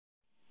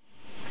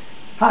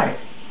Hi,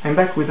 I'm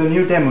back with a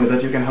new demo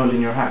that you can hold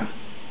in your hand.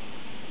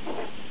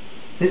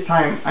 This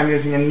time I'm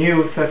using a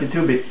new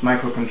 32-bit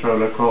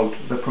microcontroller called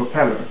the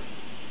Propeller.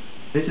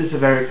 This is a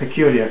very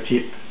peculiar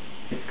chip.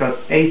 It's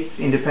got 8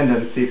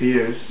 independent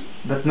CPUs,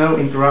 but no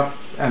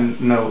interrupts and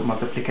no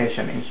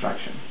multiplication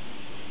instruction.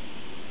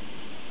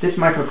 This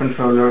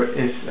microcontroller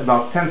is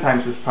about 10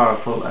 times as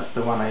powerful as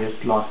the one I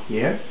used last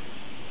year,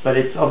 but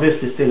it's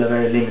obviously still a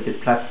very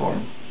limited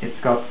platform. It's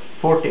got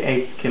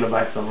 48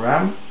 kilobytes of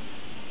RAM,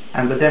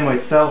 and the demo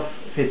itself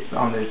fits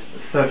on this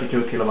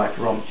 32 kilobyte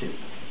ROM chip.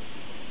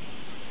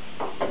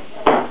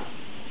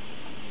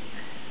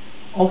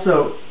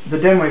 Also, the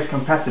demo is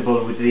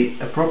compatible with the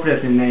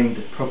appropriately named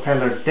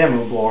Propeller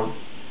demo board,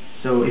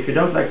 so if you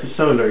don't like to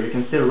solar, you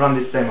can still run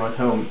this demo at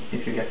home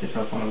if you get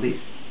yourself one of these.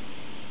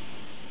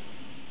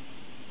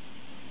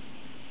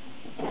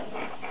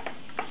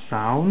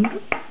 Sound,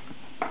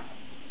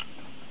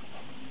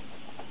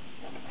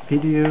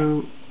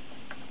 video,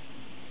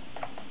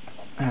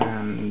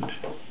 and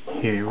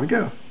here we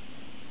go.